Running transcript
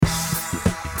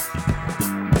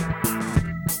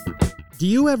Do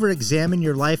you ever examine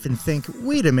your life and think,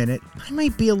 wait a minute, I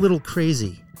might be a little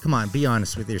crazy? Come on, be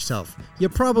honest with yourself. You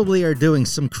probably are doing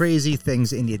some crazy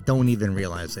things and you don't even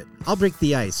realize it. I'll break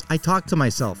the ice. I talk to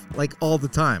myself, like all the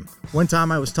time. One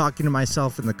time I was talking to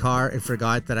myself in the car and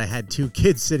forgot that I had 2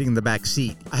 kids sitting in the back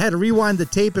seat. I had to rewind the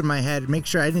tape in my head and make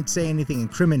sure I didn't say anything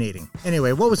incriminating.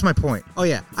 Anyway, what was my point? Oh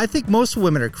yeah, I think most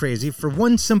women are crazy for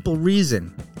one simple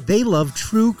reason. They love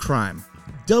true crime.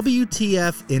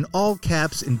 WTF in all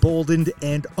caps, emboldened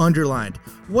and underlined.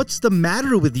 What's the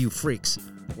matter with you freaks?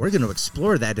 We're going to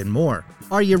explore that and more.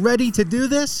 Are you ready to do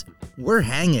this? We're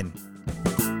hanging.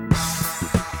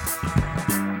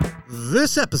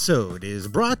 This episode is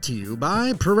brought to you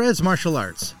by Perez Martial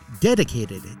Arts,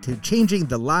 dedicated to changing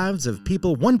the lives of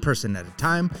people one person at a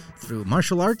time through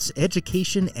martial arts,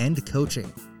 education, and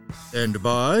coaching. And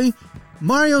by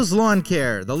Mario's Lawn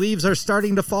Care. The leaves are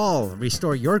starting to fall.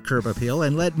 Restore your curb appeal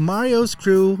and let Mario's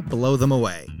crew blow them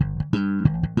away.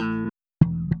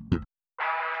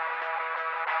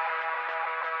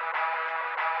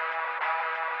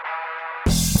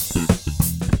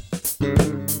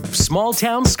 Small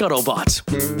Town Scuttlebutt.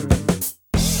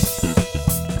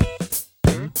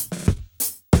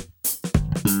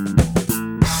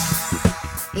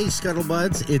 Hey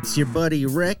Scuttlebuds, it's your buddy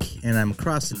Rick, and I'm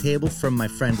across the table from my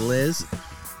friend Liz.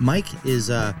 Mike is,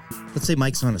 let's say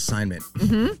Mike's on assignment.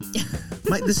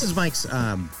 Mm-hmm. This is Mike's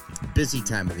busy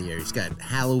time of the year. He's got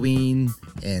Halloween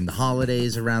and the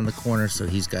holidays around the corner, so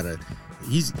he's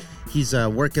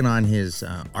working on his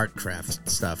art craft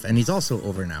stuff, and he's also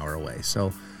over an hour away.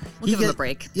 So we'll give him a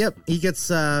break. Yep, he gets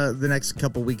the next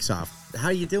couple weeks off. How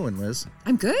are you doing, Liz?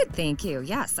 I'm good, thank you.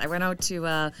 Yes, I went out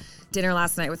to dinner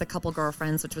last night with a couple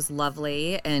girlfriends, which was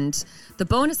lovely. And the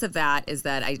bonus of that is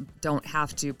that I don't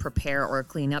have to prepare or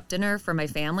clean up dinner for my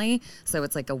family, so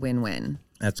it's like a win-win.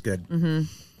 That's good. Mm-hmm.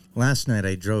 Last night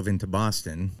I drove into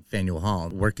Boston, Faneuil Hall,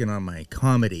 working on my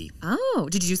comedy. Oh,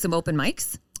 did you do some open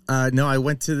mics? No, I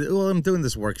went to I'm doing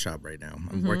this workshop right now.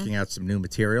 I'm working out some new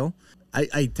material. I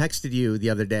texted you the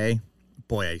other day.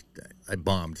 Boy, I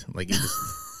bombed. Like, it just,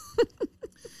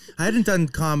 I hadn't done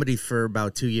comedy for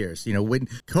about 2 years. You know, when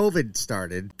COVID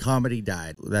started, comedy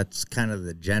died. That's kind of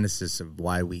the genesis of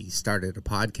why we started a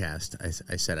podcast.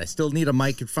 I said, I still need a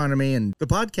mic in front of me. And the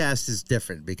podcast is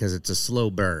different because it's a slow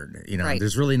burn. You know, right.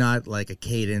 There's really not like a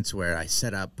cadence where I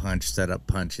set up, punch.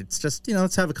 It's just,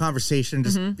 let's have a conversation,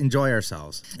 just enjoy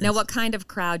ourselves. Now, what kind of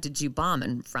crowd did you bomb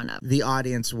in front of? The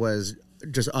audience was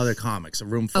just other comics, a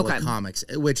room full of comics,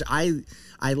 which I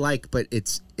like, but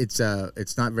it's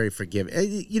not very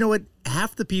forgiving. You know what?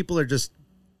 Half the people are just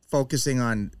focusing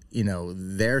on,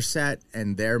 their set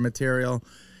and their material,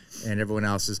 and everyone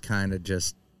else is kind of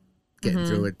just getting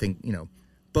through it.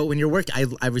 But when you're working,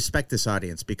 I respect this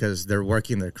audience because they're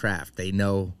working their craft. They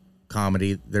know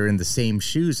comedy. They're in the same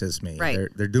shoes as me. Right.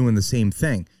 They're doing the same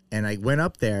thing. And I went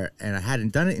up there, and I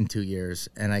hadn't done it in 2 years,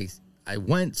 and I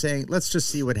went saying, let's just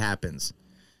see what happens.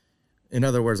 In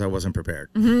other words, I wasn't prepared.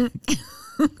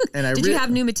 Mm-hmm. And Did you have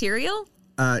new material?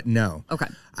 No. Okay.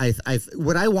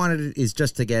 What I wanted is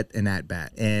just to get an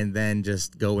at-bat and then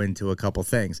just go into a couple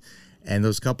things. And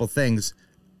those couple things,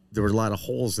 there were a lot of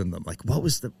holes in them. Like, what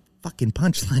was the fucking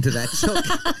punchline to that joke?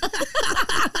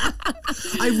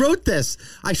 I wrote this.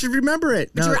 I should remember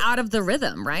it. But you were out of the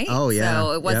rhythm, right? Oh, yeah.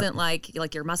 So it wasn't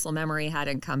like your muscle memory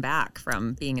hadn't come back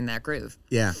from being in that groove.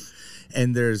 Yeah.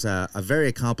 And there's a very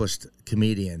accomplished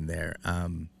comedian there.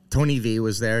 Tony V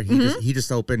was there. He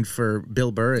just opened for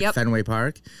Bill Burr at Fenway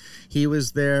Park. He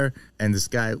was there. And this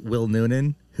guy, Will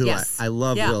Noonan, who I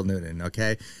love Will Noonan,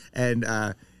 okay? And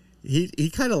he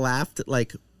kind of laughed,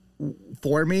 like,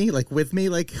 for me, like, with me,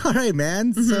 like, all right,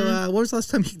 man. Mm-hmm. So what was the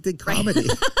last time you did comedy?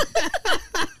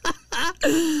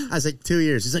 I was like, 2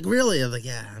 years. He's like, really? I'm like,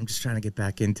 yeah, I'm just trying to get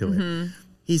back into it.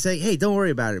 He's like, hey, don't worry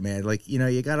about it, man. Like,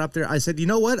 you got up there. I said, you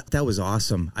know what? That was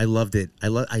awesome. I loved it.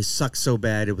 I sucked so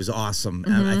bad. It was awesome.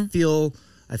 I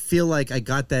feel like I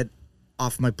got that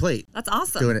off my plate. That's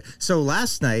awesome. Doing it. So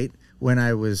last night when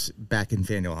I was back in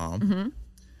Faneuil Hall,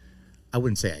 I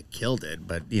wouldn't say I killed it,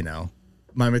 but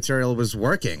my material was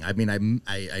working. I mean,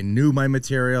 I knew my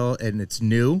material, and it's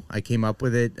new. I came up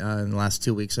with it in the last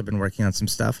 2 weeks. I've been working on some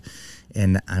stuff,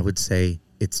 and I would say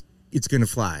it's going to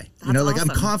fly. That's awesome.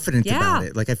 I'm confident about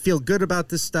it. Like, I feel good about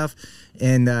this stuff,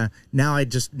 and now I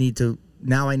just need to.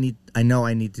 I know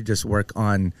I need to just work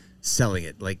on selling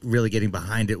it, like really getting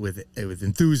behind it with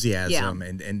enthusiasm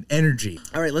and energy.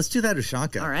 All right, let's do that,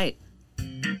 Ushanka. All right.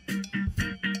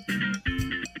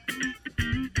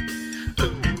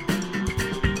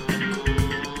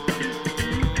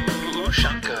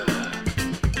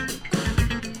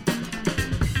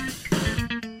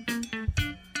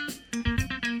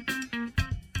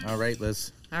 All right,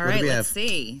 Liz. All What do right, we let's have?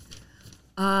 see.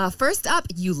 First up,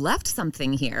 you left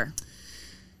something here.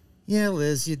 Yeah,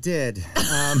 Liz, you did.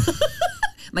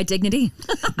 My dignity.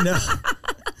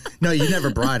 No, you never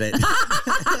brought it.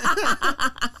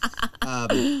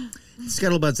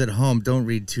 Scuttlebuds at home, don't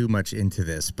read too much into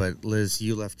this, but Liz,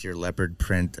 you left your leopard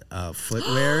print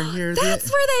footwear here.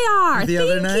 That's where they are. the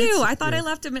other Thank you. night? I thought I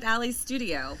left them at Allie's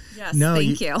studio. Yes, No,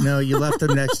 thank you. No, you left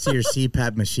them next to your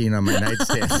CPAP machine on my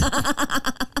nightstand.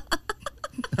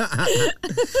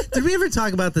 Did we ever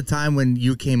talk about the time when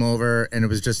you came over and it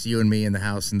was just you and me in the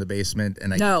house in the basement?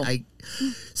 And No.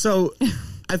 So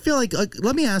I feel like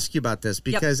let me ask you about this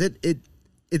because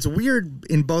it's weird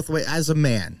in both ways. As a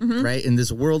man, right, in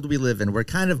this world we live in, we're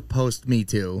kind of post Me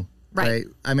Too, right?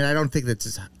 I mean, I don't think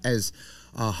that's as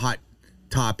a hot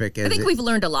topic as I think we've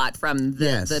learned a lot from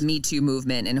Yes. the Me Too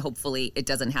movement, and hopefully it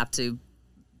doesn't have to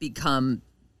become,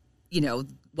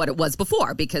 what it was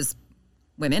before, because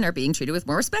women are being treated with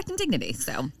more respect and dignity.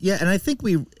 So Yeah, and I think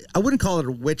I wouldn't call it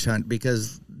a witch hunt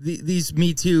because these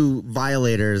Me Too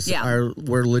violators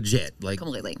were legit, like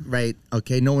completely. right.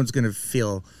 Okay, no one's gonna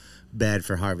feel bad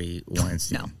for Harvey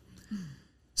Weinstein. No.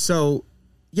 So,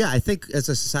 yeah, I think as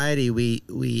a society we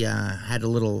had a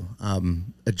little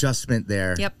adjustment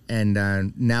there. Yep. And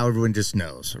now everyone just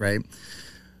knows, right?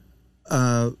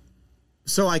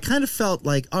 So I kind of felt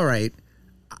like, all right,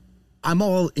 I'm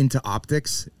all into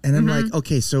optics, and I'm like,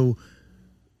 okay, so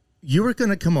you were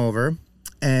going to come over,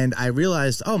 and I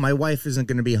realized, oh, my wife isn't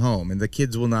going to be home, and the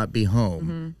kids will not be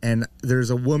home, and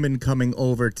there's a woman coming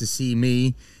over to see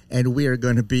me, and we are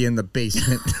going to be in the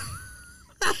basement.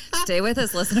 Stay with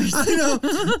us, listeners. I know.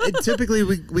 And typically,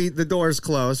 we the door's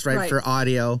closed, right, for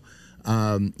audio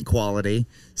quality.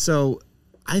 So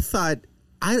I thought,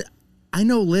 I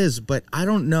know Liz, but I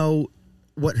don't know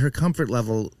what her comfort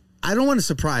level. I don't want to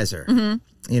surprise her,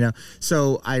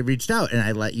 So I reached out and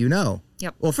I let you know.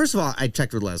 Yep. Well, first of all, I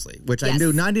checked with Leslie, which I Yes.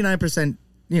 knew 99%,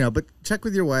 but check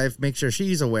with your wife, make sure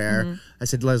she's aware. I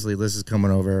said, Leslie, Liz is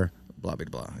coming over, blah, blah,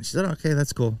 blah. And she said, okay,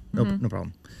 that's cool. No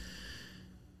problem.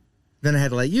 Then I had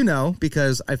to let you know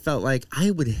because I felt like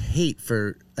I would hate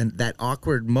for that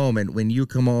awkward moment when you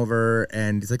come over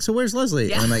and it's like, so where's Leslie?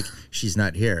 Yeah. And I'm like, she's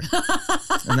not here.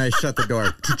 And I shut the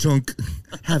door. Chunk.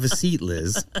 Have a seat,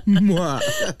 Liz. Mwah.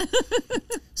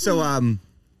 So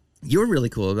you were really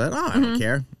cool about it. Oh, I don't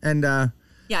care. And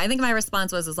Yeah, I think my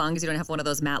response was, as long as you don't have one of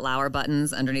those Matt Lauer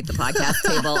buttons underneath the podcast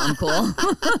table, I'm cool.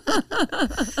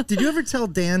 did you ever tell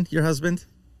Dan, your husband?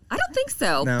 I don't think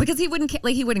so, No. because he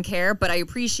wouldn't care. But I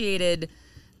appreciated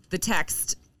the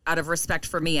text out of respect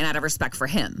for me and out of respect for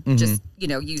him. Just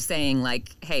you saying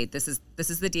like, "Hey, this is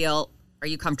the deal. Are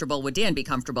you comfortable? Would Dan be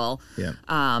comfortable?" Yeah.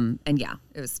 And yeah,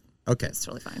 it was Okay. It's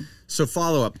totally fine. So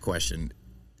follow-up question.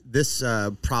 This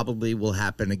probably will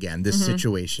happen again, this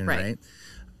situation, Right.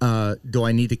 right? Do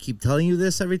I need to keep telling you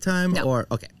this every time? No. Or,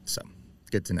 okay, so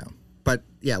good to know. But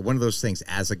yeah, one of those things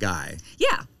as a guy.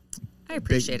 Yeah, I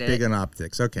appreciate it. Big on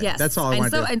optics. Okay. Yes, That's all I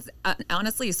wanted to do. And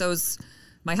honestly, so's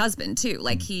my husband too.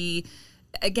 Like he,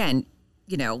 again,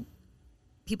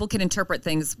 people can interpret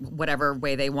things whatever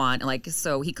way they want. Like,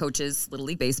 so he coaches Little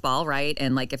League Baseball, right?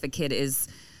 And like, if a kid is,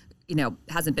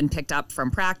 hasn't been picked up from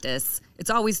practice, it's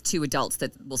always two adults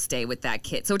that will stay with that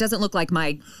kid. So it doesn't look like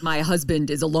my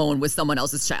husband is alone with someone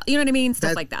else's child. You know what I mean?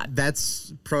 Stuff like that.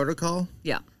 That's protocol.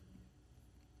 Yeah.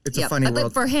 It's a funny But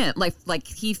world. for him, like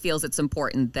he feels it's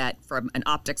important that from an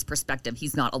optics perspective,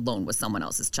 he's not alone with someone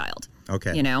else's child.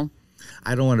 Okay.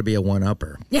 I don't want to be a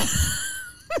one-upper. Yeah.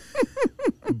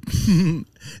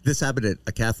 This happened at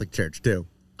a Catholic church too.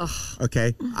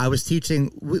 Okay. I was teaching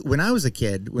when I was a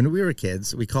kid, when we were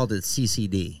kids, we called it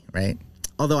CCD, right?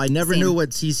 Although I never Same. knew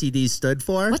what CCD stood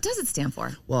for. What does it stand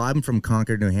for? Well, I'm from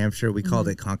Concord, New Hampshire. We called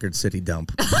it Concord City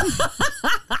Dump.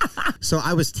 So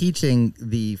I was teaching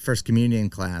the First Communion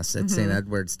class at St.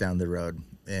 Edward's down the road,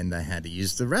 and I had to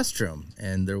use the restroom.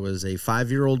 And there was a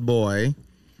 5-year-old boy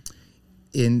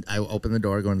I opened the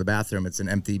door, go in the bathroom. It's an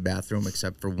empty bathroom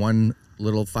except for one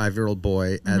little 5-year-old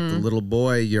boy at the little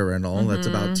boy urinal that's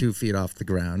about 2 feet off the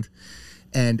ground.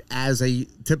 And as a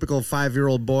typical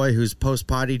 5-year-old boy who's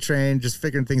post-potty trained, just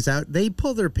figuring things out, they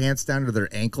pull their pants down to their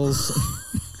ankles.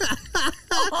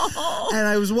 And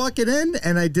I was walking in,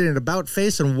 and I did an about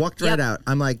face and walked right out.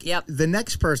 I'm like, the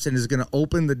next person is going to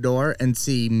open the door and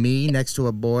see me next to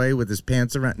a boy with his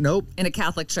pants around. Nope. In a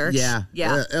Catholic church? Yeah.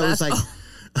 Yeah. It was like...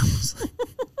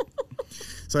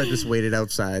 So I just waited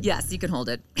outside. Yes, you can hold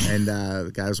it. And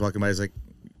the guy was walking by. He's like,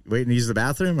 waiting to use the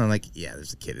bathroom? I'm like, yeah,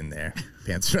 there's a kid in there.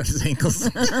 Pants around his ankles.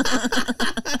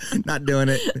 Not doing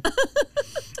it.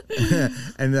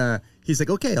 And He's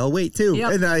like, okay, I'll wait too.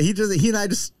 Yep. And he and I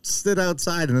just stood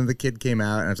outside, and then the kid came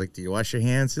out, and I was like, do you wash your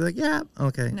hands? He's like, yeah,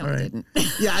 okay, No, all I right. didn't.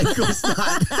 Yeah, of course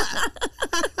not.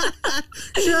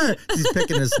 Sure. He's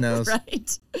picking his nose.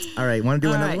 Right. All right, want to do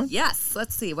All another right. one? Yes.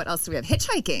 Let's see. What else do we have?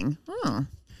 Hitchhiking. Oh.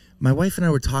 My wife and I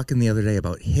were talking the other day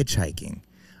about hitchhiking.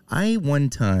 I, one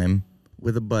time,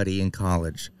 with a buddy in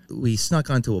college, we snuck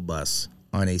onto a bus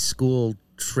on a school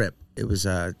trip. It was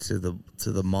to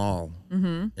the mall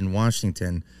in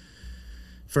Washington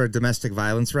for a domestic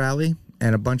violence rally,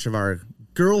 and a bunch of our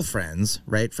girlfriends,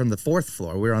 right, from the 4th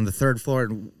floor. We were on the 3rd floor,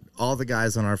 and all the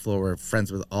guys on our floor were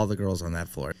friends with all the girls on that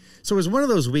floor. So it was one of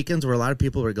those weekends where a lot of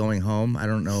people were going home. I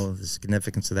don't know the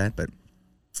significance of that, but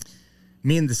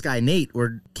me and this guy, Nate,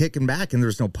 were kicking back, and there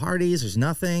was no parties, there's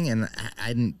nothing, and I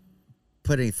didn't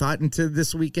put any thought into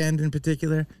this weekend in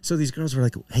particular. So these girls were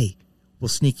like, hey, we'll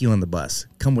sneak you on the bus.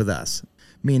 Come with us.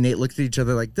 Me and Nate looked at each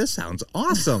other like, this sounds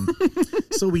awesome.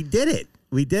 So we did it.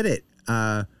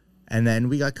 And then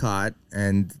we got caught,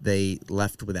 and they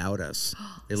left without us.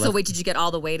 So wait, did you get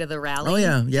all the way to the rally? Oh,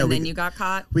 yeah. Yeah. And then you got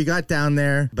caught? We got down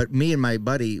there, but me and my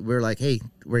buddy, we were like, hey,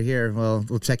 we're here. Well,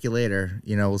 we'll check you later.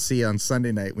 You know, we'll see you on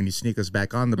Sunday night when you sneak us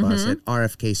back on the bus at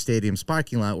RFK Stadium's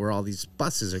parking lot where all these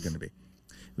buses are going to be.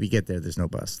 We get there, there's no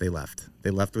bus. They left. They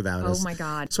left without us. Oh, my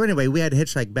God. So anyway, we had to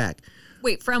hitchhike back.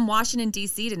 Wait, from Washington,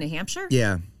 D.C. to New Hampshire?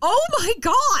 Yeah. Oh, my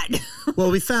God.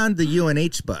 Well, we found the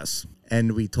UNH bus,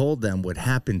 and we told them what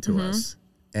happened to us,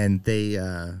 and they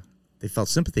felt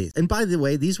sympathy. And by the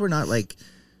way, these were not like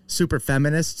super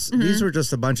feminists. These were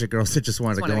just a bunch of girls that just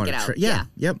wanted to go on a trip. Yeah.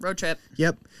 Yep. Road trip.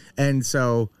 Yep. And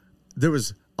so there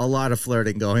was a lot of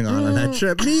flirting going on that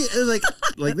trip. It was like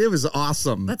it was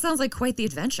awesome. That sounds like quite the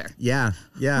adventure. Yeah,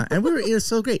 yeah. And it was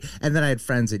so great. And then I had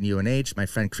friends at UNH. My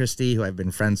friend Christy, who I've been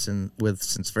friends with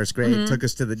since first grade, took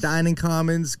us to the dining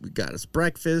commons. We got us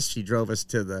breakfast. She drove us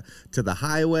to the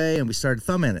highway, and we started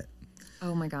thumbing it.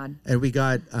 Oh, my God. And we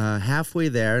got halfway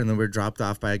there, and then we were dropped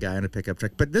off by a guy in a pickup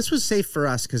truck. But this was safe for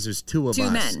us because there's two Two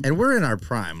us. men. And we're in our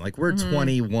prime. Like, we're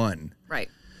 21. Right.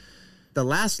 The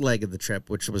last leg of the trip,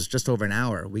 which was just over an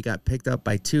hour, we got picked up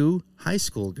by 2 high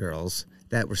school girls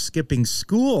that were skipping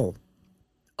school.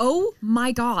 Oh,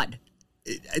 my God.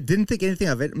 I didn't think anything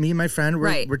of it. Me and my friend,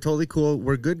 we're totally cool.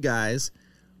 We're good guys.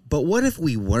 But what if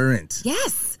we weren't?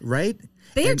 Yes. Right?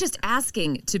 They are just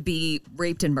asking to be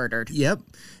raped and murdered. Yep.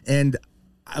 And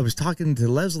I was talking to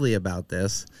Leslie about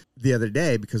this the other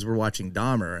day because we're watching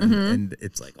Dahmer, and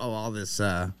it's like,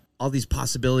 all these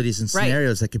possibilities and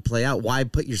scenarios that could play out. Why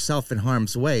put yourself in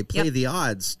harm's way? Play the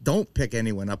odds. Don't pick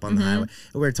anyone up on the highway. And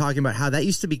we were talking about how that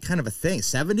used to be kind of a thing.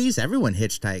 70s, everyone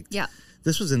hitchhiked. Yeah.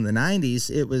 This was in the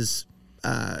 90s. It was,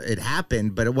 it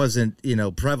happened, but it wasn't,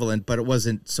 prevalent, but it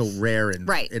wasn't so rare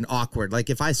and awkward.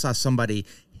 Like if I saw somebody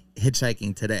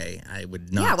hitchhiking today, I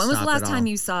would not. Yeah, when was the last all. time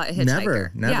you saw a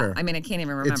hitchhiker? Never. Yeah, I mean, I can't even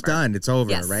remember. It's done. It's over,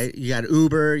 Yes. right? You got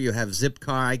Uber, you have Zipcar.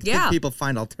 I think people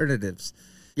find alternatives.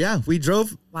 Yeah, we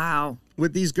drove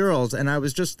with these girls, and I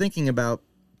was just thinking about,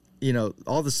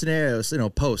 all the scenarios,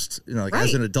 post,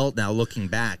 as an adult now looking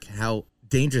back, how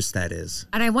dangerous that is.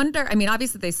 And I wonder, I mean,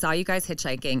 obviously they saw you guys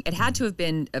hitchhiking. It had to have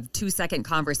been a 2-second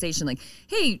conversation like,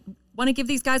 hey, want to give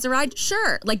these guys a ride?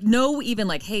 Sure. Like, no, even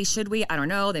like, hey, should we? I don't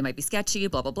know. They might be sketchy,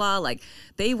 blah, blah, blah. Like,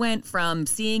 they went from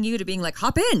seeing you to being like,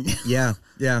 hop in. Yeah,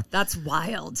 yeah. That's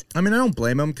wild. I mean, I don't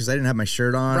blame them because I didn't have my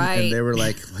shirt on. Right. And they were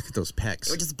like, look at those pecs.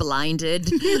 We're just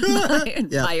blinded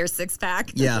by your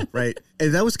 6-pack. Yeah, right.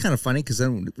 And that was kind of funny because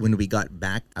then when we got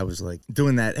back, I was like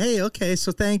doing that, hey, okay,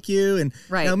 so thank you. And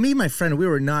now me and my friend, we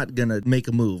were not going to make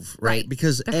a move, right?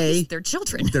 Because they're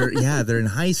children. they're in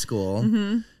high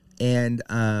school. And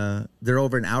they're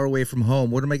over an hour away from home.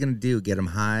 What am I going to do? Get them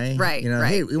high? Right.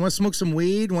 Hey, you want to smoke some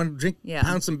weed? Want to drink,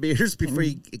 pound some beers before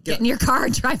you get in your car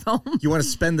and drive home? You want to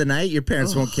spend the night? Your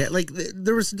parents won't care. Like,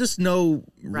 there was just no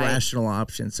rational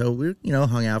option. So we,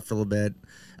 hung out for a little bit,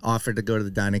 offered to go to the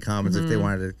dining commons if they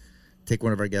wanted to take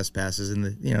one of our guest passes.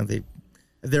 And,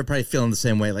 they're probably feeling the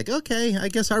same way. Like, okay, I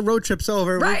guess our road trip's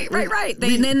over. Right.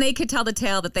 And then they could tell the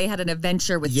tale that they had an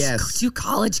adventure with 2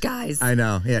 college guys. I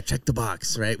know. Yeah, check the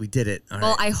box, right? We did it. All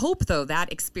right. I hope, though,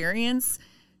 that experience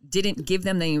didn't give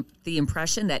them the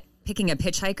impression that picking up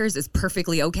hitchhikers is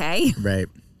perfectly okay. Right.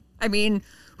 I mean,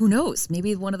 who knows?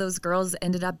 Maybe one of those girls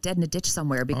ended up dead in a ditch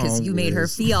somewhere because you made her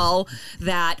feel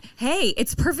that, hey,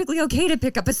 it's perfectly okay to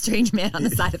pick up a strange man on the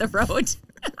side of the road.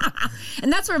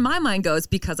 And that's where my mind goes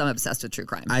because I'm obsessed with true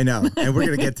crime. I know. And we're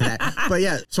going to get to that. But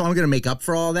yeah, so I'm going to make up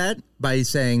for all that by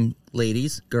saying,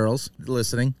 ladies, girls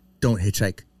listening, don't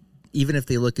hitchhike. Even if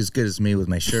they look as good as me with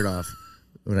my shirt off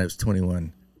when I was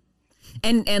 21.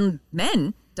 And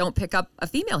men, don't pick up a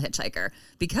female hitchhiker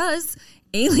because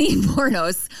Aileen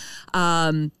Bornos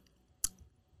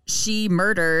she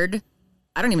murdered,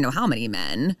 I don't even know how many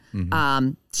men.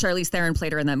 Charlize Theron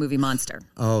played her in that movie Monster.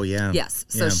 Oh, yeah. Yes.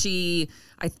 So Yeah.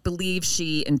 I believe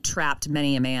she entrapped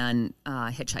many a man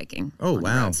hitchhiking. Oh, on the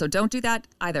wow. road. So don't do that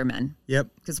either, men, Yep.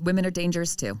 because women are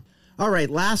dangerous too. All right,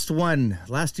 last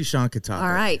Ushanka topic.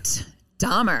 All right.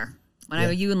 Dahmer. I know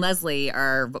Yeah. you and Leslie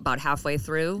are about halfway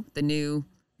through the new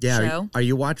Yeah, show. are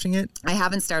you watching it? I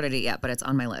haven't started it yet, but it's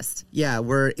on my list. Yeah,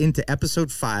 we're into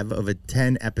episode 5 of a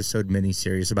 10-episode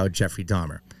miniseries about Jeffrey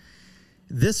Dahmer.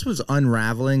 This was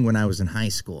unraveling when I was in high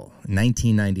school,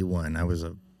 1991. I was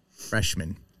a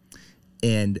freshman,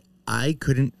 and I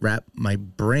couldn't wrap my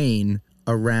brain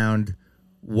around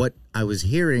what I was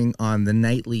hearing on the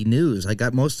nightly news. I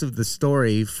got most of the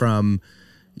story from,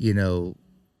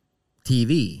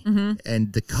 TV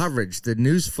and the coverage, the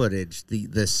news footage,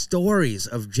 the stories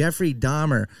of Jeffrey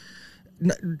Dahmer.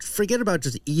 Forget about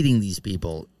just eating these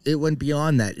people. It went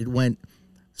beyond that. It went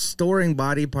storing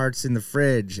body parts in the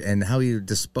fridge and how he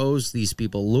disposed these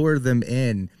people, lured them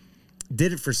in,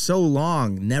 did it for so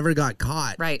long, never got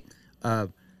caught. Right.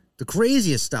 The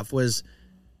craziest stuff was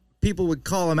people would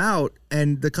call him out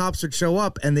and the cops would show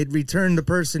up and they'd return the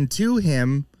person to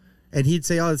him and he'd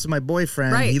say, "Oh, this is my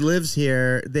boyfriend. Right. He lives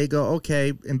here." They go,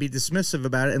 "Okay," and be dismissive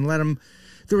about it and let him.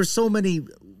 There were so many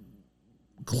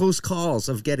close calls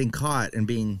of getting caught and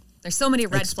being There's so many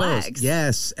red exposed. flags.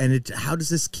 Yes, and how does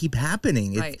this keep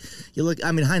happening? Right. You look.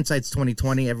 I mean, hindsight's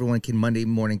 2020. Everyone can Monday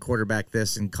morning quarterback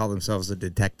this and call themselves a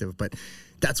detective, but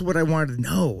that's what I wanted to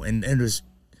know. And it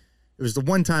was the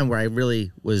one time where I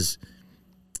really was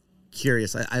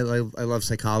curious. I love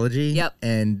psychology. Yep.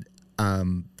 And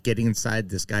getting inside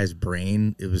this guy's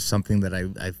brain, it was something that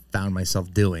I found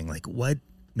myself doing. Like, what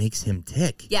makes him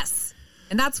tick? Yes.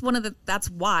 And that's that's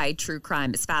why true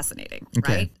crime is fascinating,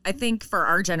 Okay. right? I think for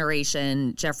our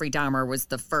generation, Jeffrey Dahmer was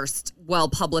the first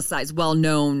well-publicized,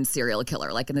 well-known serial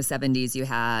killer. Like in the 70s, you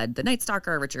had the Night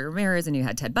Stalker, Richard Ramirez, and you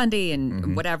had Ted Bundy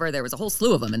and whatever. There was a whole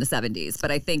slew of them in the 70s.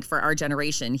 But I think for our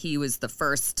generation, he was the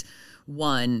first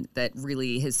one that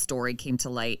really his story came to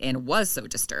light and was so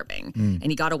disturbing. And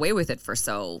he got away with it for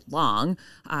so long.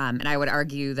 And I would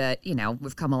argue that,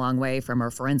 we've come a long way from a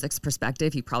forensics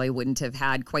perspective. He probably wouldn't have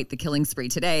had quite the killing spree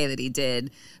today that he did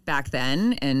back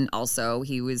then. And also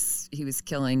he was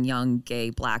killing young gay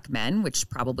black men, which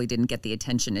probably didn't get the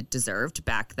attention it deserved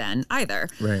back then either.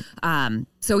 Right.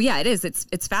 So yeah, it is.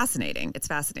 It's fascinating. It's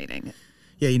fascinating.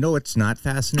 Yeah, you know what's not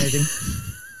fascinating?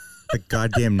 The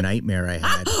goddamn nightmare I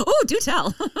had. Oh, do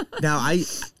tell. Now,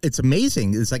 it's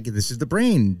amazing. It's like this is the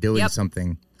brain doing Yep.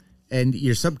 something, and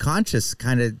your subconscious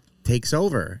kind of takes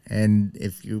over. And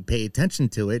if you pay attention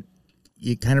to it,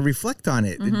 you kind of reflect on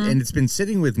it. And it's been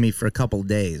sitting with me for a couple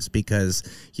days because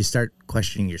you start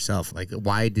questioning yourself, like,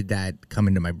 why did that come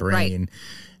into my brain?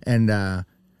 And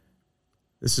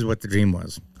this is what the dream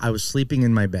was. I was sleeping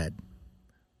in my bed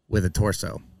with a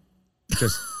torso,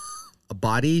 just a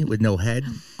body with no head,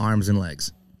 arms, and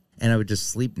legs. And I would just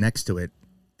sleep next to it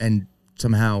and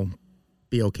somehow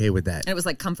be okay with that. And it was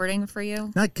like comforting for you?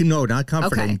 Not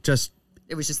comforting. Okay. Just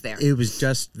It was just there. it was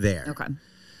just there. Okay.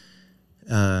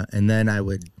 And then I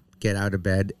would get out of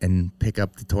bed and pick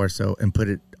up the torso and put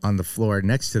it on the floor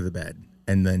next to the bed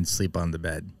and then sleep on the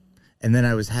bed. And then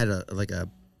I had a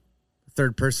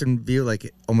third person view, like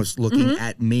almost looking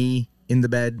at me in the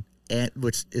bed,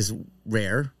 which is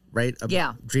rare, right?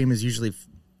 A dream is usually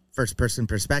first person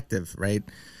perspective, right?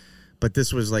 But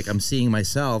this was like I'm seeing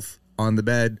myself on the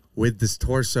bed with this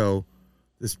torso,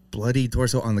 this bloody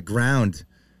torso on the ground.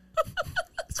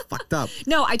 It's fucked up.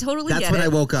 No, I totally get it. That's when I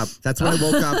woke up. That's when I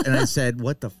woke up and I said,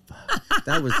 "What the fuck?"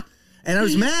 That was, and I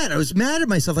was mad. I was mad at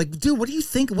myself. Like, dude, what do you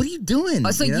think? What are you doing?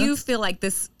 Oh, so you know? you feel like I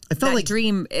felt that like-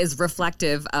 dream is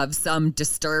reflective of some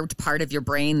disturbed part of your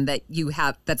brain that you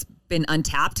have that's been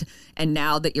untapped, and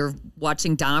now that you're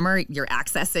watching Dahmer, you're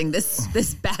accessing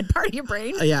this bad part of your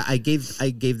brain. Yeah, I gave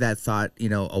that thought,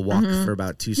 a walk for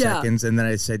about 2 seconds, and then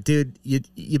I said, "Dude,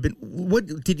 you've been.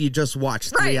 What did you just watch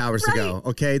 3 hours ago?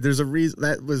 Okay, there's a reason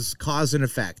that was cause and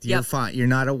effect. You're fine. You're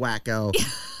not a wacko.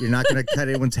 You're not going to cut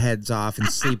anyone's heads off and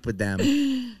sleep with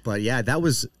them. But yeah, that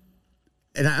was,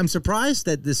 and I'm surprised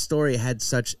that this story had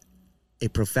such a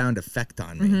profound effect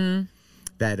on me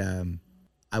that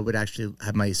I would actually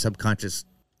have my subconscious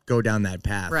go down that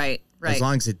path. Right. As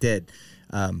long as it did.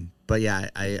 But yeah,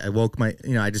 I woke I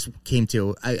just came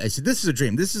to, I said, this is a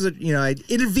dream. This is I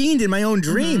intervened in my own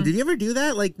dream. Did you ever do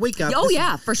that? Like, wake up. Oh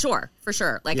yeah, for sure.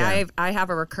 Like Yeah. I have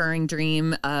a recurring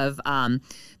dream of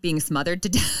being smothered to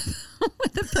death.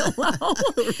 with a pillow.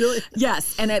 Really?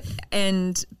 Yes,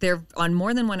 and there on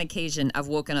more than one occasion I've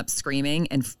woken up screaming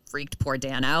and freaked poor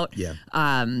Dan out. Yeah.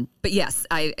 But yes,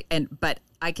 I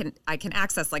can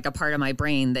access like a part of my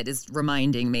brain that is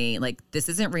reminding me like this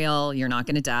isn't real. You're not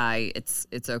going to die. It's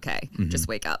okay. Just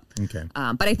wake up. Okay.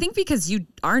 But I think because you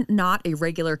aren't not a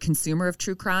regular consumer of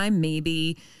true crime,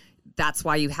 maybe that's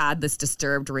why you had this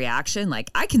disturbed reaction.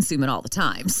 Like I consume it all the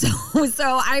time, so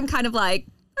I'm kind of like.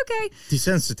 Okay.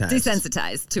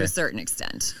 Desensitized to a certain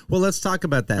extent. Well, let's talk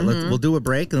about that. We'll do a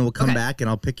break and then we'll come back and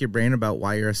I'll pick your brain about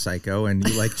why you're a psycho and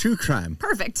you like true crime.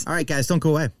 Perfect. All right, guys, don't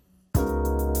go away.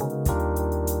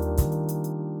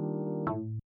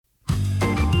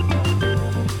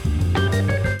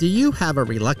 Do you have a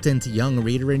reluctant young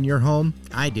reader in your home?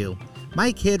 I do.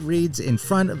 My kid reads in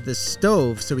front of the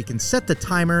stove so he can set the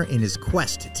timer in his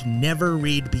quest to never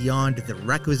read beyond the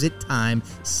requisite time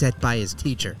set by his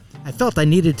teacher. I felt I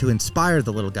needed to inspire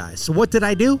the little guy, so what did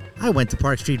I do? I went to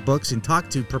Park Street Books and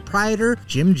talked to proprietor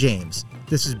Jim James.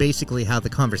 This is basically how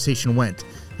the conversation went.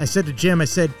 I said to Jim,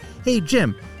 "Hey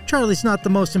Jim, Charlie's not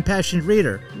the most impassioned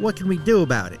reader. What can we do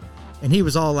about it?" And he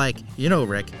was all like,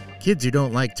 Rick, kids who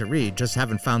don't like to read just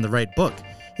haven't found the right book.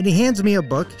 And he hands me a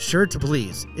book, sure to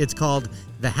please. It's called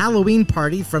The Halloween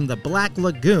Party from the Black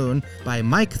Lagoon by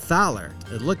Mike Thaler.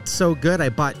 It looked so good I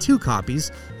bought 2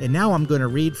 copies, and now I'm going to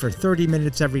read for 30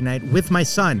 minutes every night with my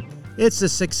son. It's a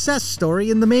success story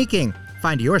in the making.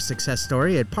 Find your success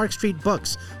story at Park Street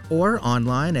Books or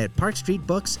online at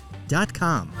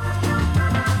parkstreetbooks.com.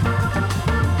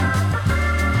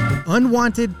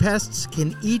 Unwanted pests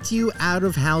can eat you out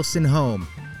of house and home.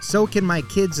 So can my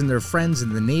kids and their friends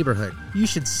in the neighborhood. You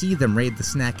should see them raid the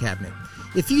snack cabinet.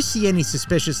 If you see any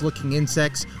suspicious-looking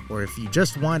insects, or if you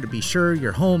just want to be sure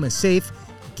your home is safe,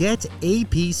 get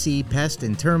APC Pest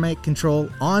and Termite Control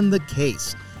on the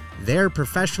case. Their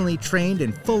professionally trained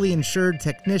and fully insured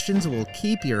technicians will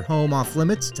keep your home off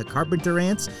limits to carpenter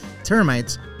ants,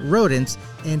 termites, rodents,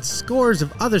 and scores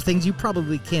of other things you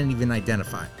probably can't even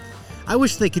identify. I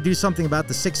wish they could do something about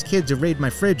the 6 kids who raid my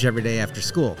fridge every day after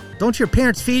school. Don't your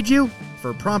parents feed you?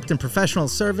 For prompt and professional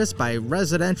service by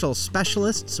residential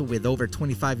specialists with over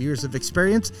 25 years of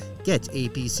experience, get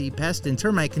APC Pest and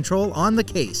Termite Control on the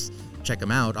case. Check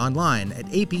them out online at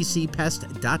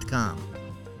apcpest.com.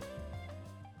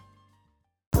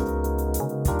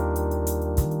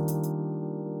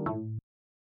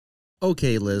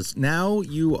 Okay, Liz, now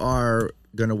you are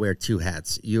going to wear 2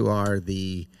 hats. You are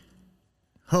the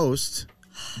host,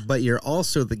 but you're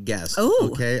also the guest. Oh,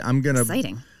 okay.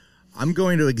 Exciting. I'm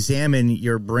going to examine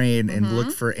your brain and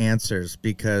look for answers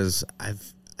because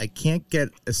I can't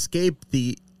escape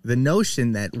the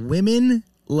notion that women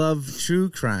love true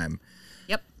crime.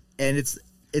 Yep. And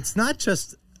it's not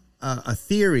just a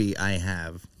theory I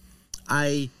have.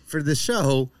 For the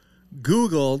show,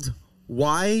 Googled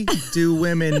why do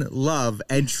women love,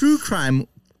 and true crime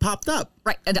popped up.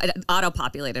 Right.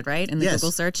 Auto-populated, right? In the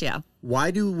Google search, yeah.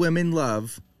 Why do women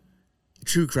love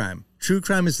true crime? True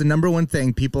crime is the number one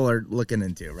thing people are looking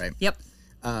into, right? Yep.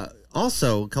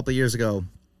 Also, a couple of years ago,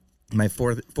 my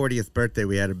 40th birthday,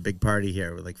 we had a big party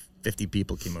here where like 50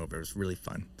 people came over. It was really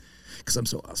fun because I'm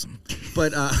so awesome.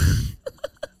 But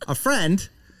a friend,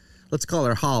 let's call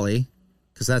her Holly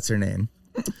because that's her name.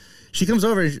 She comes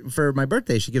over for my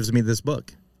birthday. She gives me this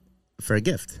book for a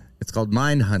gift. It's called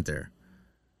Mindhunter.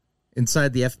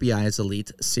 Inside the FBI's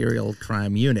elite serial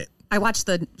crime unit. I watched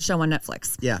the show on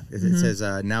Netflix. Yeah, it says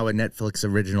now a Netflix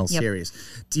original series.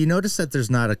 Do you notice that there's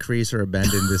not a crease or a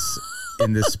bend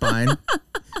in this spine?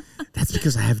 That's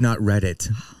because I have not read it.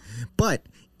 But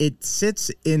it sits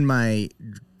in my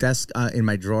desk, in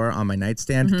my drawer on my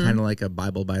nightstand, kind of like a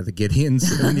Bible by the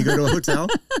Gideons when you go to a hotel.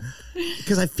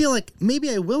 Because I feel like maybe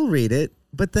I will read it,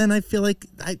 but then I feel like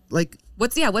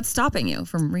What's stopping you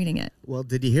from reading it? Well,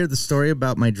 did you hear the story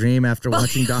about my dream after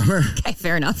watching Dahmer? Okay,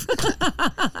 fair enough.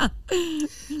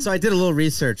 So I did a little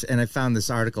research and I found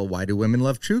this article, Why Do Women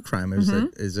Love True Crime? It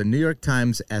was a New York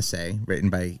Times essay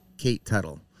written by Kate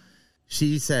Tuttle.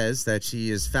 She says that she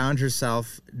has found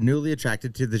herself newly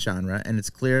attracted to the genre, and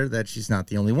it's clear that she's not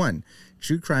the only one.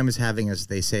 True crime is having, as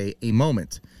they say, a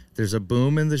moment. There's a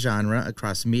boom in the genre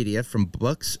across media, from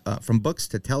books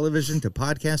to television to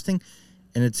podcasting,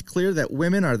 and it's clear that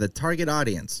women are the target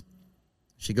audience.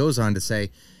 She goes on to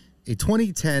say, a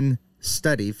 2010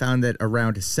 study found that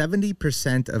around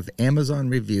 70% of Amazon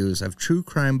reviews of true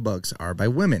crime books are by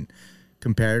women,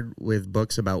 compared with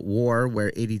books about war,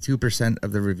 where 82%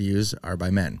 of the reviews are by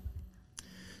men.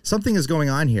 Something is going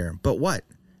on here, but what?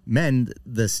 Men,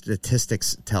 the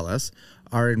statistics tell us,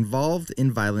 are involved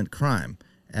in violent crime,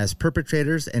 as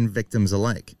perpetrators and victims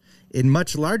alike, in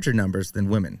much larger numbers than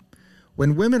women.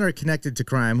 When women are connected to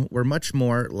crime, we're much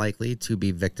more likely to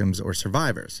be victims or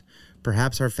survivors.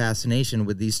 Perhaps our fascination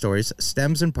with these stories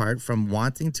stems in part from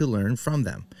wanting to learn from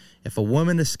them. If a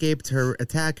woman escaped her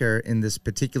attacker in this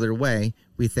particular way,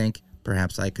 we think,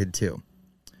 perhaps I could too.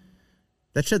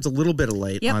 That sheds a little bit of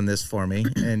light on this for me,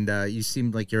 and you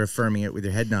seem like you're affirming it with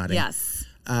your head nodding. Yes.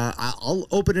 I'll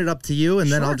open it up to you,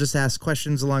 and then I'll just ask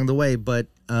questions along the way. But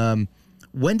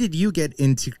when did you get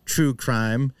into true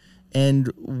crime,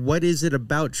 and what is it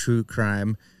about true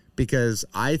crime? Because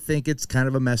I think it's kind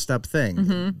of a messed up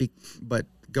thing. But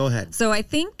go ahead. So I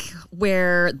think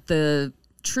where the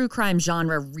true crime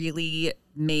genre really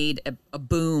made a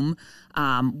boom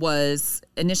was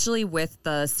initially with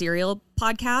the Serial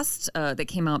podcast that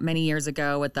came out many years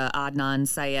ago with the Adnan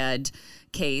Syed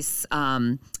case.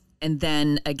 And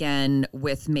then again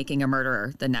with Making a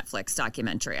Murderer, the Netflix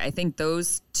documentary. I think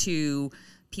those two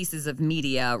pieces of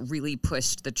media really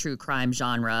pushed the true crime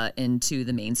genre into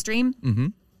the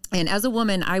mainstream. And as a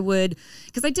woman,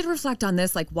 because I did reflect on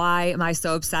this, like, why am I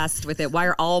so obsessed with it? Why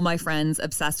are all my friends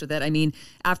obsessed with it? I mean,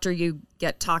 after you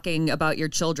get talking about your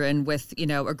children with,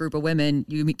 a group of women,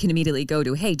 you can immediately go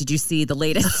to, hey, did you see the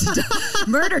latest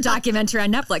murder documentary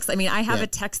on Netflix? I mean, I have a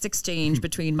text exchange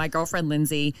between my girlfriend,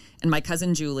 Lindsay, and my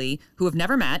cousin, Julie, who have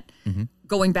never met,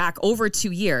 going back over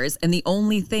 2 years. And the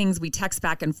only things we text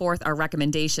back and forth are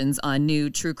recommendations on new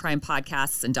true crime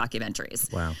podcasts and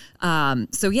documentaries. Wow.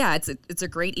 So yeah, it's a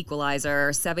great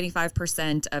equalizer.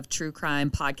 75% of true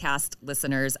crime podcast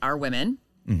listeners are women.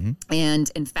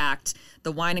 And in fact,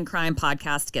 the Wine and Crime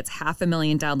podcast gets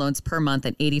 500,000 downloads per month,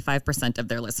 and 85% of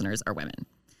their listeners are women.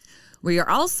 We are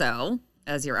also,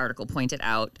 as your article pointed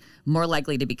out, more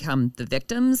likely to become the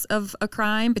victims of a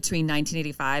crime. Between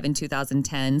 1985 and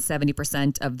 2010,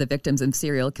 70% of the victims of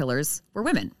serial killers were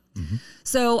women.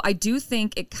 So I do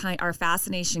think our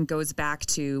fascination goes back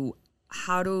to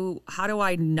how do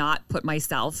I not put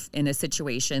myself in a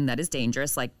situation that is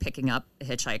dangerous, like picking up a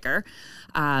hitchhiker?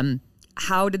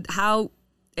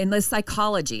 In the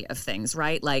psychology of things,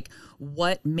 right? Like,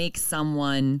 what makes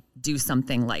someone do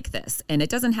something like this? And it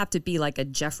doesn't have to be like a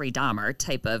Jeffrey Dahmer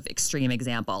type of extreme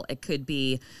example. It could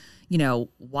be,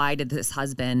 why did this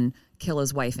husband kill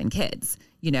his wife and kids?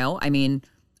 I mean,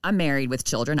 I'm married with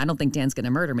children. I don't think Dan's going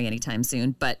to murder me anytime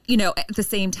soon. But, at the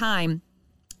same time,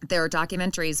 there are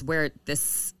documentaries where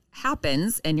this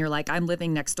happens and you're like, I'm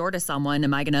living next door to someone.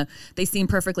 They seem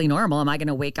perfectly normal. Am I going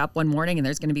to wake up one morning and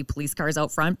there's going to be police cars out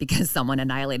front because someone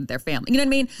annihilated their family? You know what I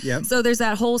mean? Yep. So there's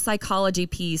that whole psychology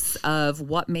piece of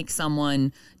what makes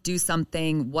someone do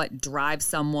something, what drives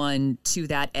someone to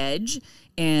that edge.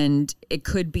 And it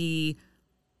could be,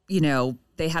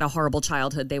 they had a horrible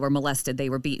childhood. They were molested. They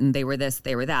were beaten. They were this,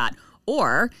 they were that.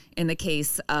 Or in the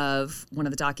case of one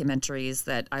of the documentaries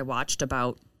that I watched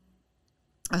about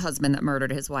a husband that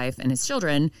murdered his wife and his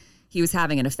children, he was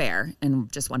having an affair and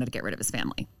just wanted to get rid of his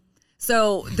family.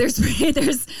 So there's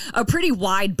a pretty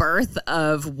wide berth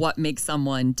of what makes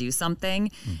someone do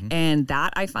something. And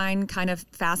that I find kind of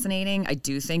fascinating. I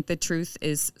do think the truth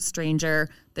is stranger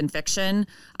than fiction,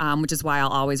 which is why I'll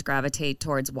always gravitate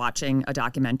towards watching a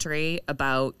documentary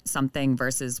about something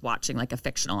versus watching like a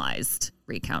fictionalized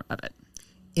recount of it.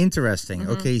 Interesting.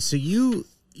 Okay, so you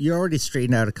already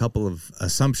straightened out a couple of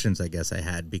assumptions I guess I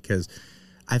had, because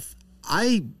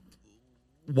I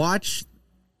watch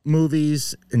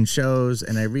movies and shows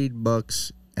and I read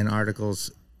books and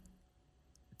articles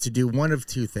to do one of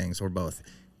two things, or both: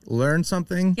 learn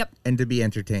something and to be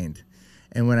entertained.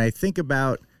 And when I think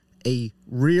about a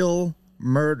real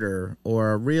murder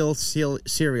or a real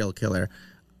serial killer,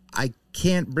 I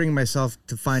can't bring myself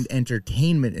to find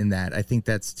entertainment in that. I think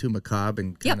that's too macabre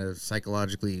and kind of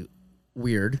psychologically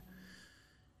weird.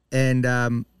 And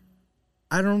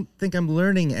I don't think I'm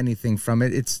learning anything from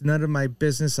it. It's none of my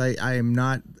business. I am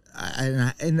not.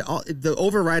 The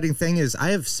overriding thing is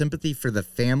I have sympathy for the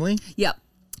family. Yep.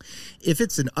 If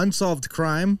it's an unsolved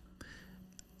crime,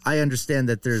 I understand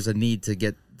that there's a need to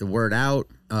get the word out.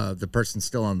 The person's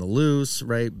still on the loose,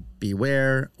 right?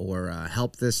 Beware, or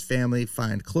help this family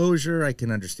find closure. I can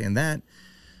understand that.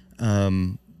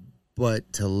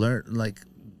 But to learn, like,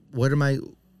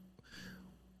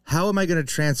 how am I going to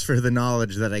transfer the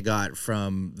knowledge that I got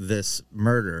from this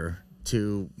murder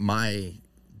to my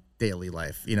daily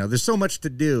life? There's so much to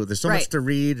do. There's so much to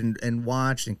read and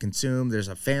watch and consume. There's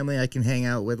a family I can hang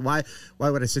out with. Why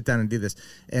would I sit down and do this?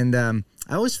 And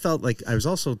I always felt like I was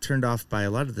also turned off by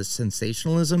a lot of the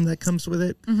sensationalism that comes with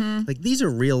it. Like, these are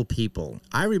real people.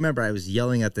 I remember I was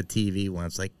yelling at the TV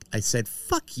once. Like, I said,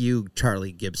 "Fuck you,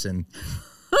 Charlie Gibson."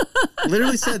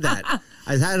 Literally said that.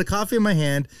 I had a coffee in my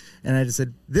hand, and I just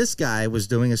said, this guy was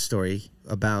doing a story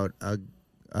about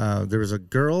There was a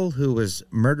girl who was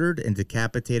murdered and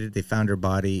decapitated. They found her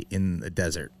body in the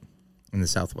desert in the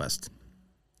Southwest.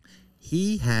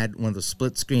 He had one of those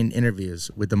split-screen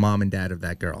interviews with the mom and dad of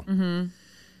that girl. Mm-hmm.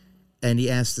 And he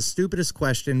asked the stupidest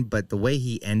question, but the way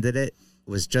he ended it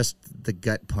was just the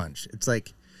gut punch. It's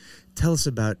like, tell us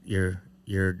about the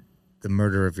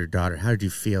murder of your daughter. How did you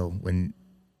feel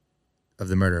of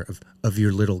the murder of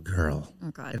your little girl?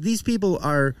 Oh, God. These people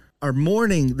are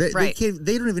mourning. They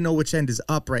don't even know which end is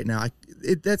up right now.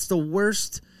 That's the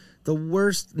worst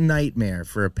nightmare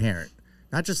for a parent.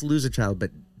 Not just lose a child,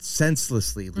 but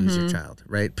senselessly lose your child,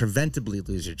 right? Preventably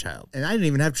lose your child. And I didn't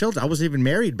even have children. I wasn't even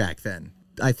married back then.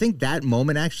 I think that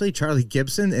moment, actually, Charlie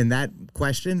Gibson, and that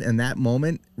question and that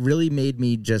moment really made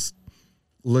me just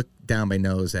look down my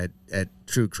nose at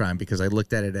true crime, because I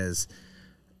looked at it as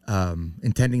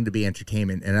intending to be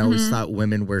entertainment. And I always thought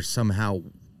women were somehow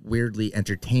weirdly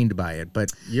entertained by it.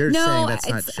 But you're saying that's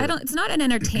not true. It's not an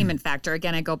entertainment factor.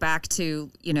 Again, I go back to,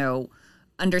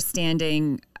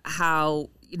 understanding how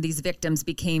these victims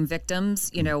became victims,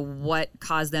 what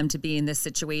caused them to be in this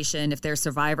situation. If they're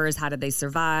survivors, how did they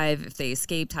survive? If they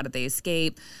escaped, how did they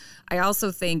escape? I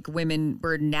also think women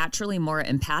were naturally more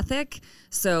empathic.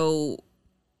 So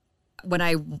when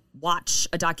I watch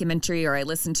a documentary or I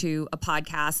listen to a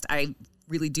podcast, I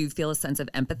really do feel a sense of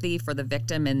empathy for the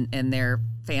victim and their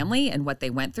family and what they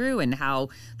went through and how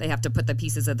they have to put the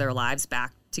pieces of their lives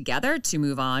back together to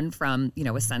move on from,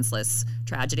 a senseless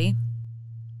tragedy.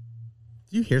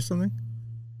 Do you hear something?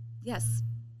 Yes.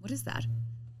 What is that?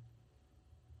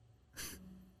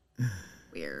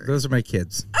 Weird. Those are my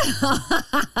kids.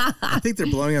 I think they're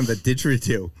blowing on the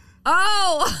didgeridoo.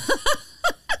 Oh!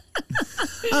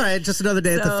 All right, just another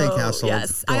day at the Fink household.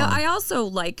 Yes. I also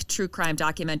like true crime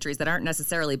documentaries that aren't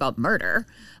necessarily about murder.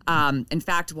 In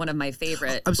fact, one of my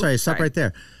favorite... I'm sorry, stop right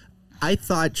there. I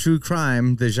thought true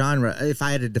crime, the genre, if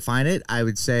I had to define it, I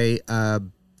would say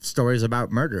stories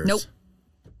about murders. Nope.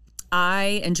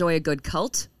 I enjoy a good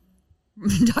cult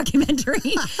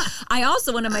documentary.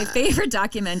 One of my favorite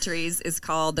documentaries is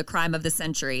called The Crime of the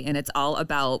Century, and it's all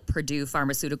about Purdue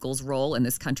Pharmaceuticals' role in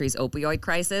this country's opioid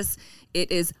crisis.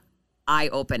 It is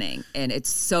eye-opening, and it's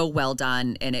so well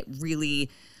done, and it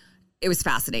was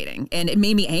fascinating, and it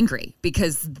made me angry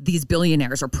because these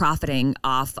billionaires are profiting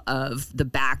off of the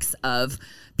backs of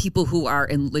people who are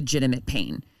in legitimate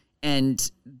pain,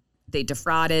 and they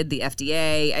defrauded the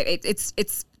FDA.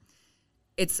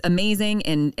 It's amazing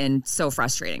and so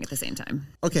frustrating at the same time.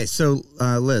 Okay, so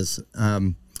Liz,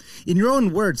 in your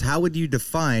own words, how would you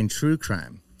define true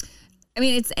crime? I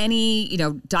mean, it's any,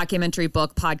 documentary,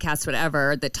 book, podcast,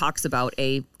 whatever that talks about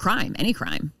a crime, any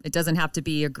crime. It doesn't have to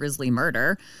be a grisly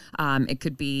murder. It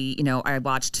could be, I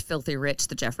watched Filthy Rich,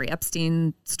 the Jeffrey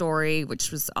Epstein story, which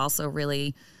was also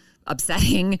really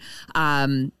upsetting.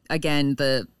 Again,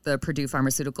 the Purdue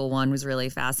Pharmaceutical one was really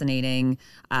fascinating.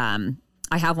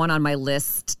 I have one on my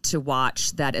list to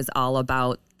watch that is all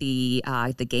about the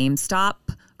GameStop.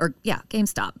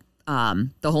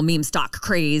 The whole meme stock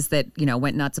craze that,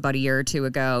 went nuts about a year or two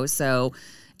ago. So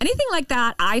anything like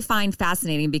that I find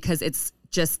fascinating because it's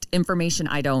just information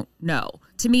I don't know.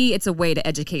 To me, it's a way to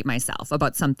educate myself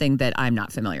about something that I'm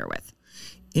not familiar with.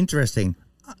 Interesting.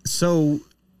 So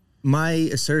my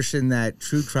assertion that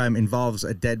true crime involves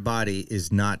a dead body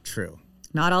is not true.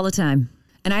 Not all the time.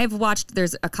 And I have watched,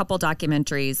 there's a couple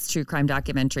documentaries, true crime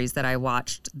documentaries that I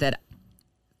watched that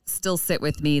still sit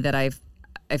with me that I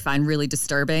find really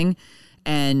disturbing.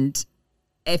 And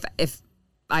if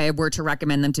I were to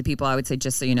recommend them to people, I would say,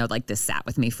 just so you know, like this sat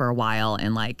with me for a while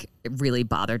and like it really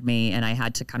bothered me. And I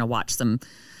had to kind of watch some,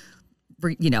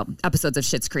 episodes of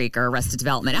Schitt's Creek or Arrested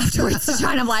Development afterwards to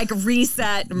kind of like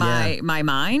reset my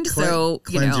mind. Cleanse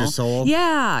your soul.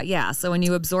 Yeah. So when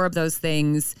you absorb those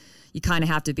things, you kind of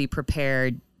have to be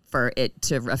prepared for it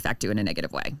to affect you in a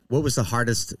negative way. What was the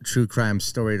hardest true crime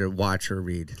story to watch or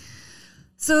read?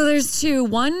 So there's two.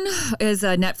 One is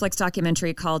a Netflix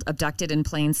documentary called Abducted in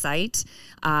Plain Sight.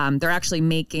 They're actually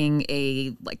making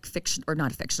a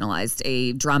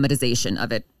a dramatization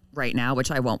of it right now,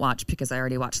 which I won't watch because I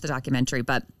already watched the documentary.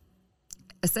 But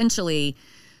essentially,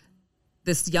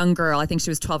 this young girl, I think she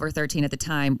was 12 or 13 at the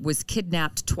time, was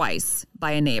kidnapped twice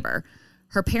by a neighbor.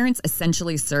 Her parents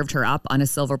essentially served her up on a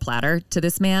silver platter to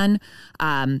this man,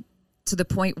 to the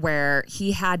point where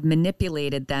he had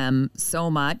manipulated them so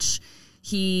much.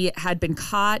 He had been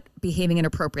caught behaving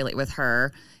inappropriately with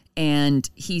her, and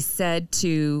he said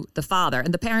to the father,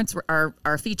 and the parents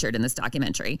are featured in this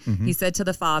documentary. Mm-hmm. He said to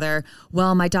the father,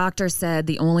 well, my doctor said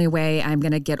the only way I'm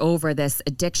going to get over this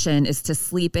addiction is to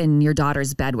sleep in your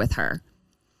daughter's bed with her.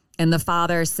 And the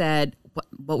father said,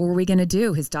 what were we going to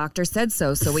do? His doctor said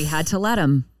so we had to let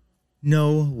him.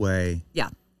 No way. Yeah.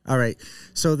 All right.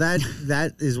 So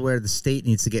that is where the state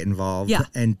needs to get involved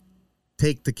and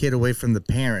take the kid away from the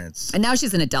parents. And now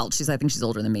she's an adult. I think she's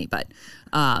older than me, but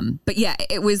yeah,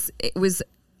 it was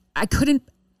I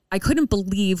couldn't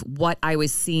believe what I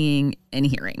was seeing and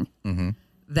hearing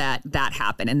that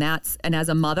happened. And as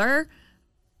a mother,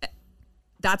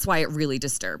 that's why it really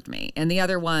disturbed me. And the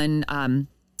other one,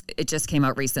 it just came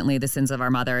out recently, The Sins of Our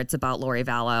Mother. It's about Lori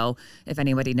Vallow. If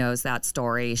anybody knows that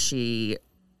story,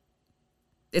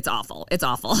 it's awful. It's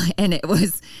awful. And it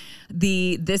was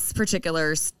this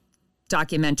particular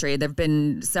documentary. There've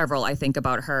been several, I think,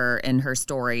 about her and her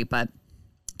story, but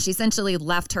she essentially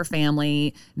left her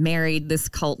family, married this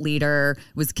cult leader,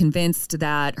 was convinced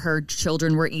that her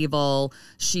children were evil.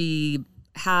 She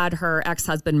had her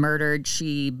ex-husband murdered.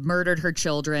 She murdered her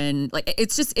children. Like,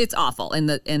 it's awful. And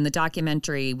the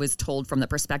documentary was told from the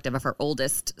perspective of her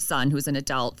oldest son, who's an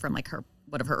adult, from like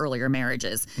one of her earlier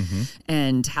marriages,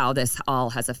 and how this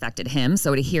all has affected him.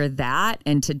 So to hear that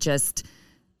and to just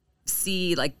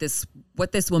see like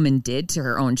what this woman did to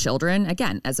her own children,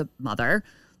 again, as a mother,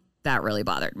 that really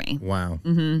bothered me. Wow.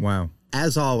 Wow.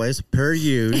 As always, per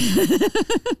usual,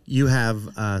 you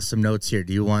have some notes here.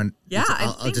 Do you want? Yeah,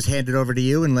 I'll just hand it over to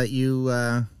you and let you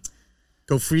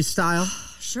go freestyle.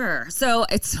 Sure. So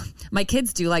my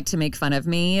kids do like to make fun of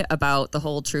me about the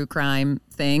whole true crime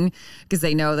thing because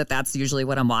they know that that's usually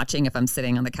what I'm watching if I'm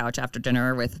sitting on the couch after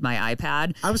dinner with my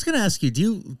iPad. I was going to ask you, do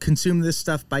you consume this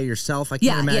stuff by yourself? I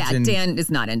can't imagine. Yeah. Dan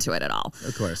is not into it at all.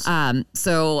 Of course.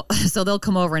 So they'll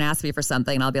come over and ask me for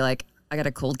something and I'll be like, I got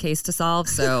a cold case to solve,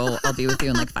 so I'll be with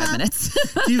you in like 5 minutes.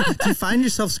 do you find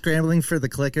yourself scrambling for the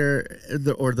clicker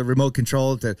or the remote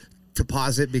control to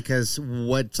pause it because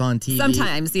what's on TV?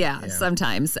 Sometimes, yeah.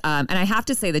 Sometimes. And I have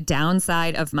to say the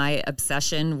downside of my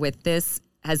obsession with this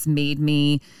has made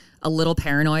me a little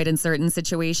paranoid in certain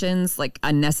situations, like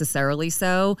unnecessarily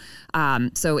so.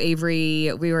 So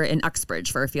Avery, we were in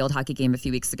Uxbridge for a field hockey game a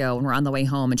few weeks ago, and we're on the way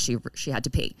home, and she had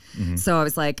to pee. So I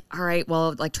was like, all right,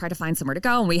 well, like try to find somewhere to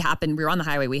go. And we were on the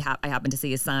highway. I happened to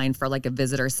see a sign for like a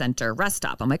visitor center rest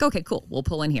stop. I'm like, okay, cool, we'll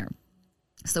pull in here.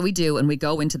 So we do, and we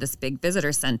go into this big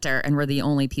visitor center, and we're the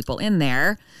only people in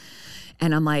there.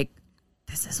 And I'm like,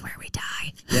 this is where we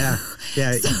die. Yeah.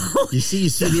 So, you see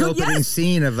the opening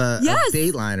scene of a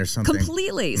Dateline or something.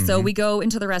 Completely. So we go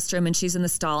into the restroom, and she's in the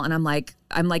stall, and I'm like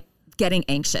getting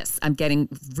anxious. I'm getting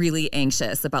really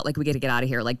anxious about like, we got to get out of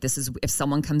here. Like, this is, if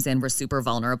someone comes in, we're super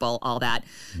vulnerable, all that.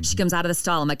 She comes out of the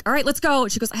stall. I'm like, all right, let's go.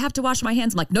 She goes, I have to wash my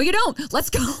hands. I'm like, no, you don't.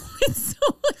 Let's go. And so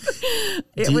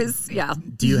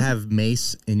Do you have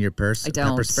mace in your purse? I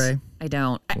don't. Pepper spray? I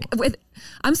don't.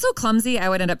 I'm so clumsy, I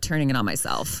would end up turning it on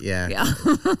myself. Yeah.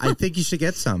 I think you should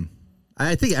get some.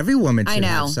 I think every woman should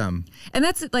have some. And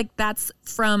that's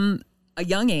from a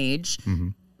young age.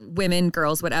 Women,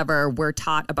 girls, whatever, we're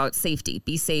taught about safety.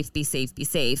 Be safe, be safe, be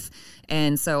safe.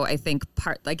 And so I think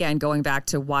again, going back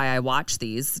to why I watch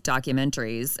these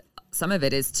documentaries, some of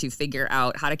it is to figure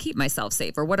out how to keep myself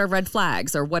safe, or what are red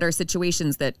flags, or what are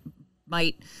situations that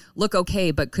might look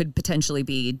okay but could potentially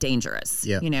be dangerous.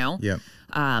 Yeah. You know? Yeah.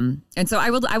 And so I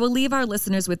will leave our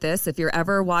listeners with this. If you're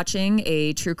ever watching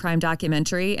a true crime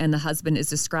documentary and the husband is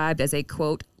described as a,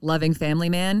 quote, loving family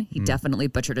man, he definitely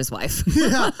butchered his wife.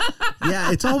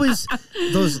 Yeah, it's always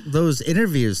those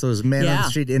interviews, those man on the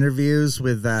street interviews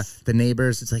with the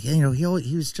neighbors. It's like, he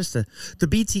was just the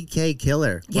BTK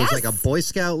killer. He was like a Boy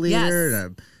Scout leader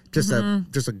and just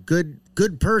a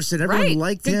good person. Everyone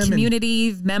liked him. Good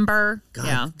community member.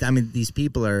 God, I mean, these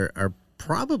people are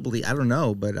probably, I don't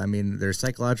know, but I mean, their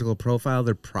psychological profile,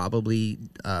 they're probably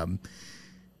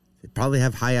they probably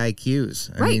have high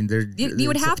IQs. I mean, you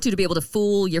would have to be able to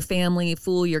fool your family,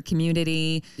 fool your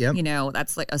community. Yep. You know,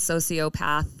 that's like a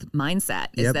sociopath mindset,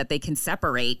 is that they can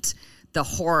separate the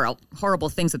horrible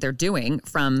things that they're doing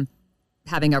from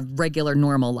having a regular,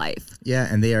 normal life. Yeah,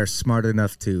 and they are smart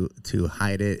enough to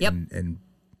hide it. Yep. And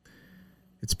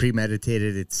it's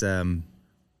premeditated. It's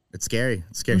scary.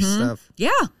 It's scary stuff.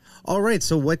 Yeah. All right,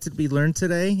 so what did we learn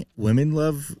today? Women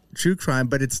love true crime,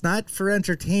 but it's not for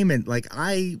entertainment like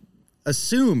I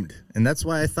assumed. And that's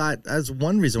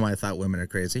one reason why I thought women are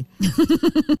crazy.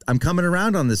 I'm coming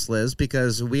around on this, Liz,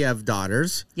 because we have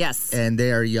daughters. Yes. And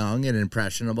they are young and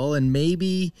impressionable, and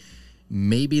maybe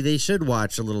they should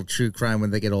watch a little true crime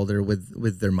when they get older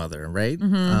with their mother, right?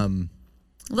 A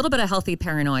little bit of healthy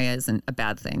paranoia isn't a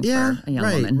bad thing for a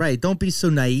young woman. Right. Don't be so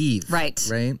naive. Right.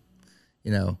 Right.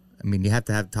 You know, I mean, you have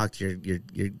to talk to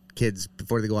your kids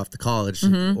before they go off to college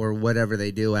or whatever they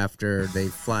do after they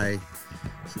fly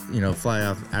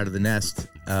off out of the nest.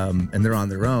 and they're on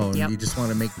their own. Yep. You just want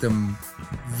to make them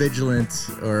vigilant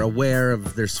or aware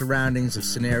of their surroundings, of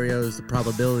scenarios, the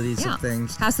probabilities Yeah. of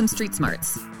things. Have some street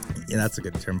smarts. Yeah, that's a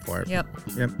good term for it. Yep.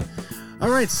 Yep. All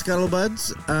right,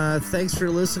 Scuttlebuds. Thanks for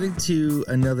listening to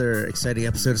another exciting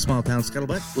episode of Small Town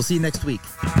Scuttlebutt. We'll see you next week.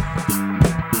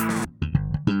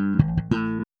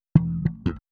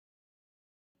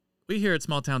 We here at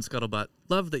Small Town Scuttlebutt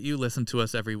love that you listen to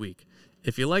us every week.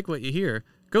 If you like what you hear,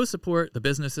 go support the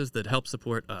businesses that help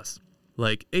support us,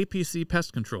 like APC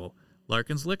Pest Control,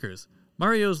 Larkin's Liquors,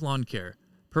 Mario's Lawn Care,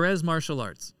 Perez Martial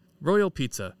Arts, Royal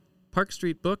Pizza, Park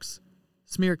Street Books,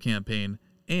 Smear Campaign,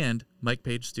 and Mike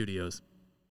Page Studios.